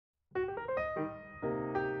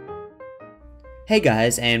Hey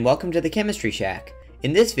guys, and welcome to the Chemistry Shack.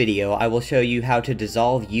 In this video, I will show you how to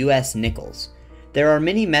dissolve US nickels. There are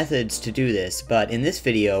many methods to do this, but in this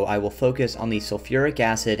video, I will focus on the sulfuric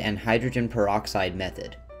acid and hydrogen peroxide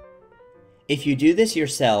method. If you do this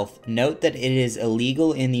yourself, note that it is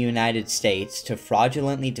illegal in the United States to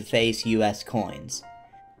fraudulently deface US coins.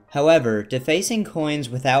 However, defacing coins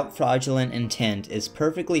without fraudulent intent is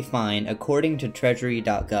perfectly fine according to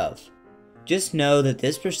treasury.gov. Just know that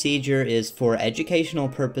this procedure is for educational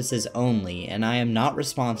purposes only, and I am not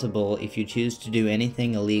responsible if you choose to do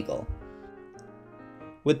anything illegal.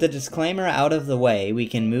 With the disclaimer out of the way, we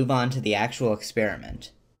can move on to the actual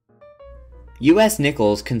experiment. US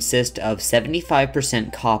nickels consist of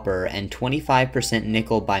 75% copper and 25%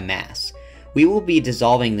 nickel by mass. We will be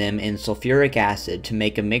dissolving them in sulfuric acid to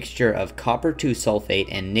make a mixture of copper 2 sulfate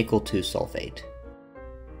and nickel 2 sulfate.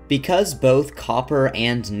 Because both copper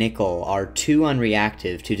and nickel are too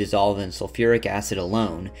unreactive to dissolve in sulfuric acid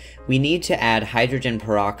alone, we need to add hydrogen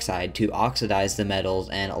peroxide to oxidize the metals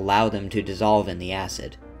and allow them to dissolve in the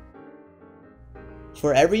acid.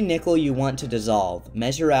 For every nickel you want to dissolve,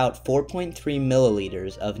 measure out 4.3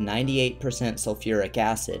 milliliters of 98% sulfuric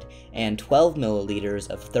acid and 12 milliliters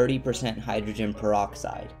of 30% hydrogen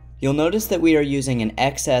peroxide. You'll notice that we are using an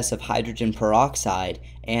excess of hydrogen peroxide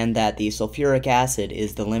and that the sulfuric acid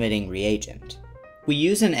is the limiting reagent. We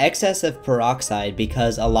use an excess of peroxide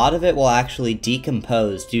because a lot of it will actually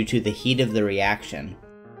decompose due to the heat of the reaction.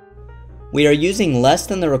 We are using less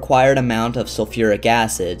than the required amount of sulfuric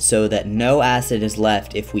acid so that no acid is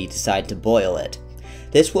left if we decide to boil it.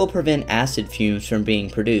 This will prevent acid fumes from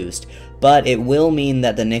being produced, but it will mean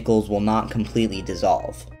that the nickels will not completely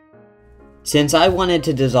dissolve. Since I wanted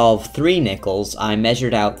to dissolve 3 nickels, I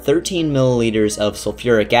measured out 13 milliliters of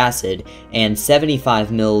sulfuric acid and 75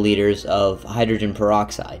 milliliters of hydrogen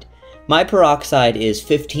peroxide. My peroxide is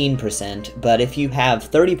 15%, but if you have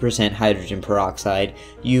 30% hydrogen peroxide,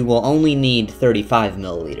 you will only need 35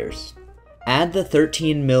 milliliters. Add the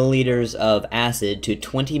 13 milliliters of acid to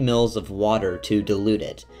 20 ml of water to dilute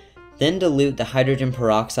it. Then dilute the hydrogen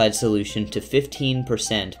peroxide solution to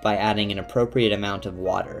 15% by adding an appropriate amount of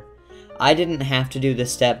water. I didn't have to do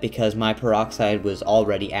this step because my peroxide was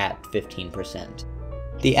already at 15%.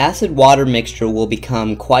 The acid-water mixture will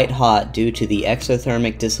become quite hot due to the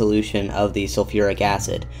exothermic dissolution of the sulfuric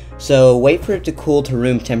acid, so wait for it to cool to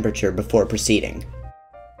room temperature before proceeding.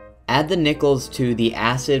 Add the nickels to the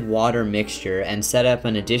acid-water mixture and set up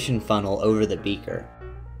an addition funnel over the beaker.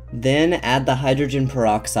 Then add the hydrogen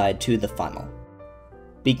peroxide to the funnel.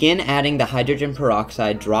 Begin adding the hydrogen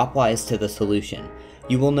peroxide dropwise to the solution.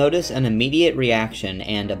 You will notice an immediate reaction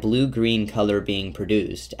and a blue-green color being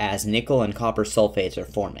produced as nickel and copper sulfates are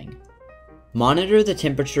forming. Monitor the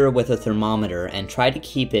temperature with a thermometer and try to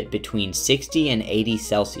keep it between 60 and 80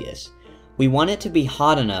 Celsius. We want it to be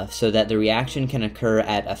hot enough so that the reaction can occur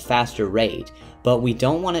at a faster rate, but we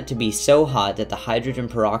don't want it to be so hot that the hydrogen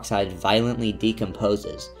peroxide violently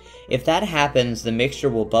decomposes. If that happens, the mixture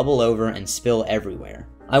will bubble over and spill everywhere.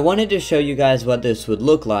 I wanted to show you guys what this would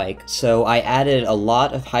look like, so I added a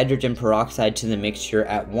lot of hydrogen peroxide to the mixture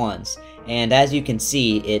at once, and as you can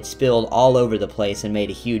see, it spilled all over the place and made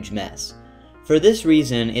a huge mess. For this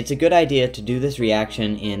reason, it's a good idea to do this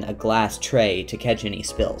reaction in a glass tray to catch any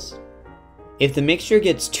spills. If the mixture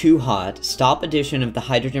gets too hot, stop addition of the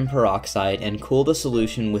hydrogen peroxide and cool the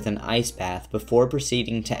solution with an ice bath before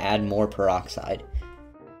proceeding to add more peroxide.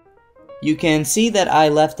 You can see that I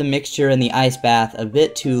left the mixture in the ice bath a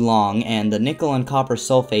bit too long and the nickel and copper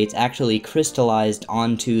sulfates actually crystallized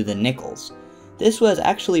onto the nickels. This was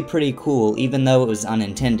actually pretty cool even though it was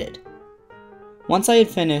unintended. Once I had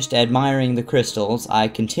finished admiring the crystals, I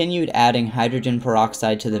continued adding hydrogen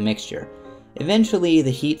peroxide to the mixture. Eventually,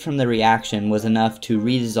 the heat from the reaction was enough to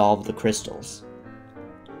redissolve the crystals.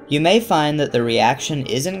 You may find that the reaction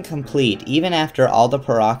isn't complete even after all the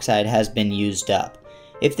peroxide has been used up.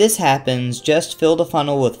 If this happens, just fill the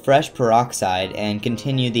funnel with fresh peroxide and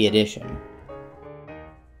continue the addition.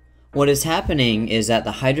 What is happening is that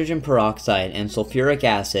the hydrogen peroxide and sulfuric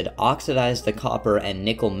acid oxidize the copper and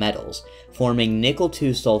nickel metals, forming nickel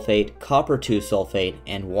 2 sulfate, copper 2 sulfate,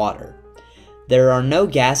 and water. There are no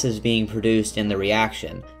gases being produced in the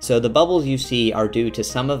reaction, so the bubbles you see are due to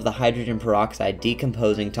some of the hydrogen peroxide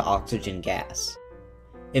decomposing to oxygen gas.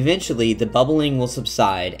 Eventually, the bubbling will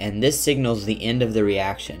subside, and this signals the end of the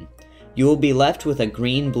reaction. You will be left with a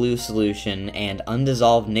green-blue solution and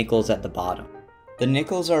undissolved nickels at the bottom. The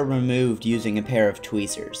nickels are removed using a pair of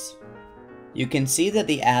tweezers. You can see that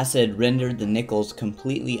the acid rendered the nickels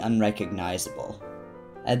completely unrecognizable.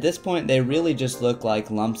 At this point, they really just look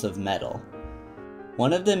like lumps of metal.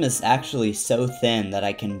 One of them is actually so thin that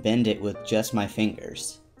I can bend it with just my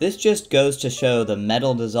fingers. This just goes to show the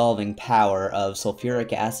metal dissolving power of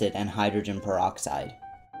sulfuric acid and hydrogen peroxide.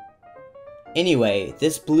 Anyway,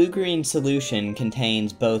 this blue-green solution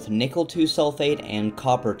contains both nickel 2-sulfate and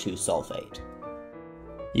copper 2-sulfate.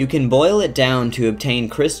 You can boil it down to obtain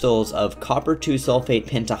crystals of copper 2-sulfate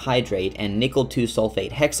pentahydrate and nickel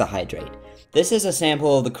 2-sulfate hexahydrate. This is a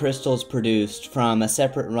sample of the crystals produced from a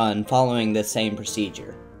separate run following the same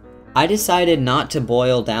procedure. I decided not to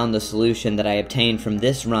boil down the solution that I obtained from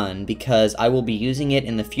this run because I will be using it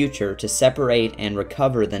in the future to separate and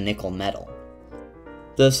recover the nickel metal.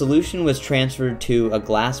 The solution was transferred to a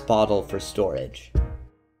glass bottle for storage.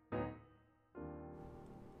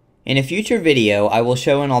 In a future video, I will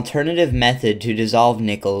show an alternative method to dissolve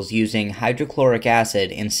nickels using hydrochloric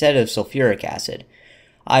acid instead of sulfuric acid.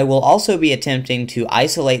 I will also be attempting to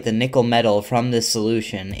isolate the nickel metal from this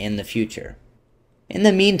solution in the future. In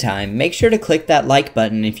the meantime, make sure to click that like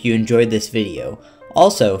button if you enjoyed this video.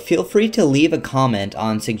 Also, feel free to leave a comment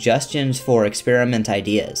on suggestions for experiment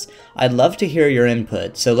ideas. I'd love to hear your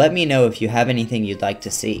input, so let me know if you have anything you'd like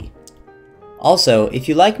to see. Also, if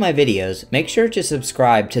you like my videos, make sure to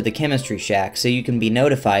subscribe to the Chemistry Shack so you can be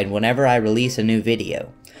notified whenever I release a new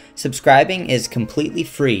video. Subscribing is completely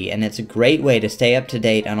free and it's a great way to stay up to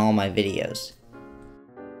date on all my videos.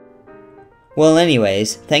 Well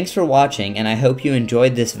anyways, thanks for watching and I hope you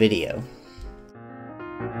enjoyed this video.